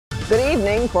Good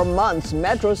evening. For months,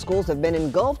 metro schools have been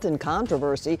engulfed in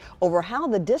controversy over how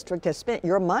the district has spent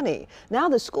your money. Now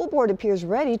the school board appears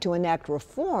ready to enact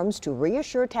reforms to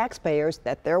reassure taxpayers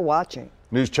that they're watching.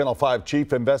 NewsChannel 5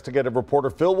 Chief Investigative Reporter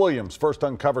Phil Williams first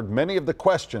uncovered many of the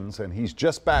questions, and he's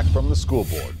just back from the school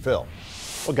board. Phil.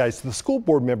 Well, guys, the school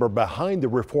board member behind the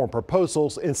reform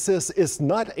proposals insists it's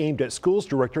not aimed at schools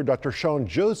director Dr. Sean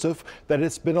Joseph, that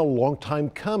it's been a long time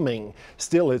coming.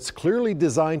 Still, it's clearly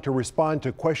designed to respond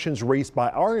to questions raised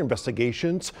by our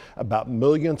investigations about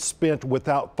millions spent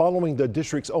without following the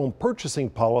district's own purchasing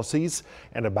policies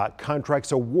and about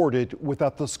contracts awarded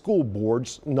without the school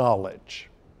board's knowledge.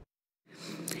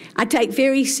 I take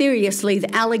very seriously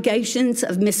the allegations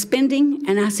of misspending,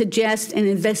 and I suggest an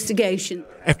investigation.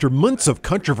 After months of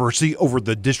controversy over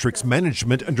the district's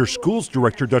management under schools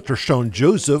director Dr. Sean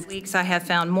Joseph, I have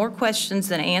found more questions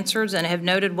than answers and have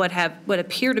noted what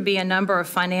appear to be a number of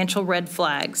financial red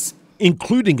flags,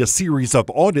 including a series of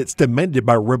audits demanded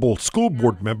by rebel school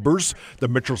board members. The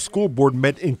Metro School Board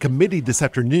met in committee this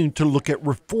afternoon to look at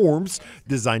reforms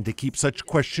designed to keep such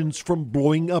questions from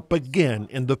blowing up again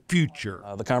in the future.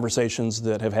 The conversations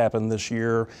that have happened this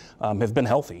year have been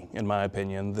healthy, in my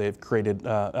opinion. They've created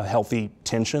a healthy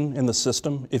tension in the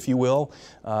system, if you will,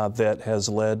 that has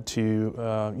led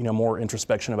to more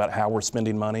introspection about how we're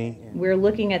spending money. We're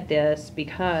looking at this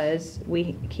because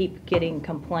we keep getting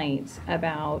complaints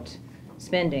about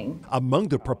spending. Among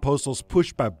the proposals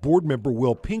pushed by board member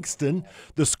Will Pinkston,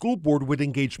 the school board would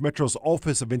engage Metro's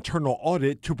Office of Internal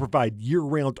Audit to provide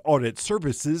year-round audit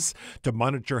services to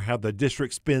monitor how the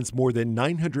district spends more than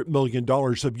 $900 million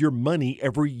of your money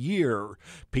every year.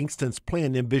 Pinkston's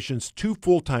plan envisions 2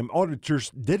 full-time auditors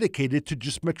dedicated to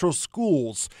just Metro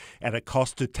schools at a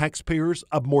cost to taxpayers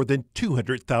of more than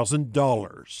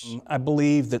 $200,000. I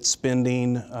believe that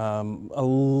spending a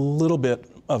little bit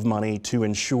of money to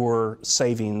ensure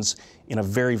savings in a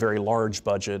very, very large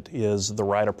budget is the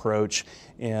right approach,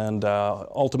 and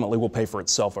ultimately will pay for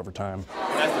itself over time.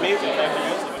 That's amazing.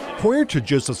 Prior to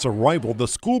Joseph's arrival, the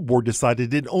school board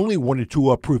decided it only wanted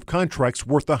to approve contracts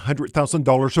worth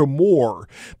 $100,000 or more.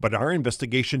 But our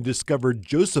investigation discovered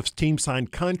Joseph's team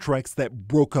signed contracts that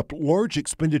broke up large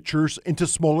expenditures into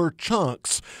smaller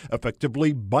chunks,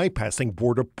 effectively bypassing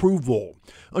board approval.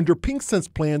 Under Pinkston's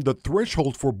plan, the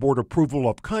threshold for board approval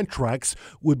of contracts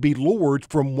would be lowered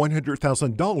from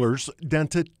 $100,000 down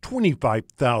to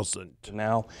 $25,000.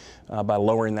 Now, by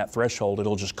lowering that threshold,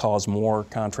 it'll just cause more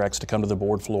contracts to come to the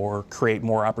board floor, create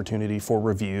more opportunity for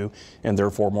review, and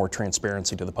therefore more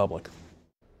transparency to the public.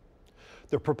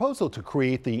 The proposal to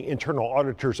create the internal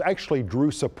auditors actually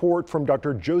drew support from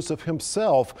Dr. Joseph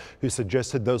himself, who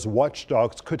suggested those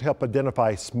watchdogs could help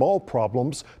identify small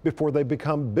problems before they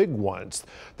become big ones.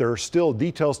 There are still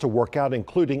details to work out,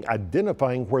 including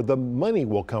identifying where the money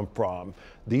will come from.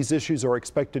 These issues are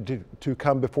expected to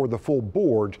come before the full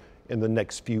board in the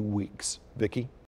next few weeks. Vicki?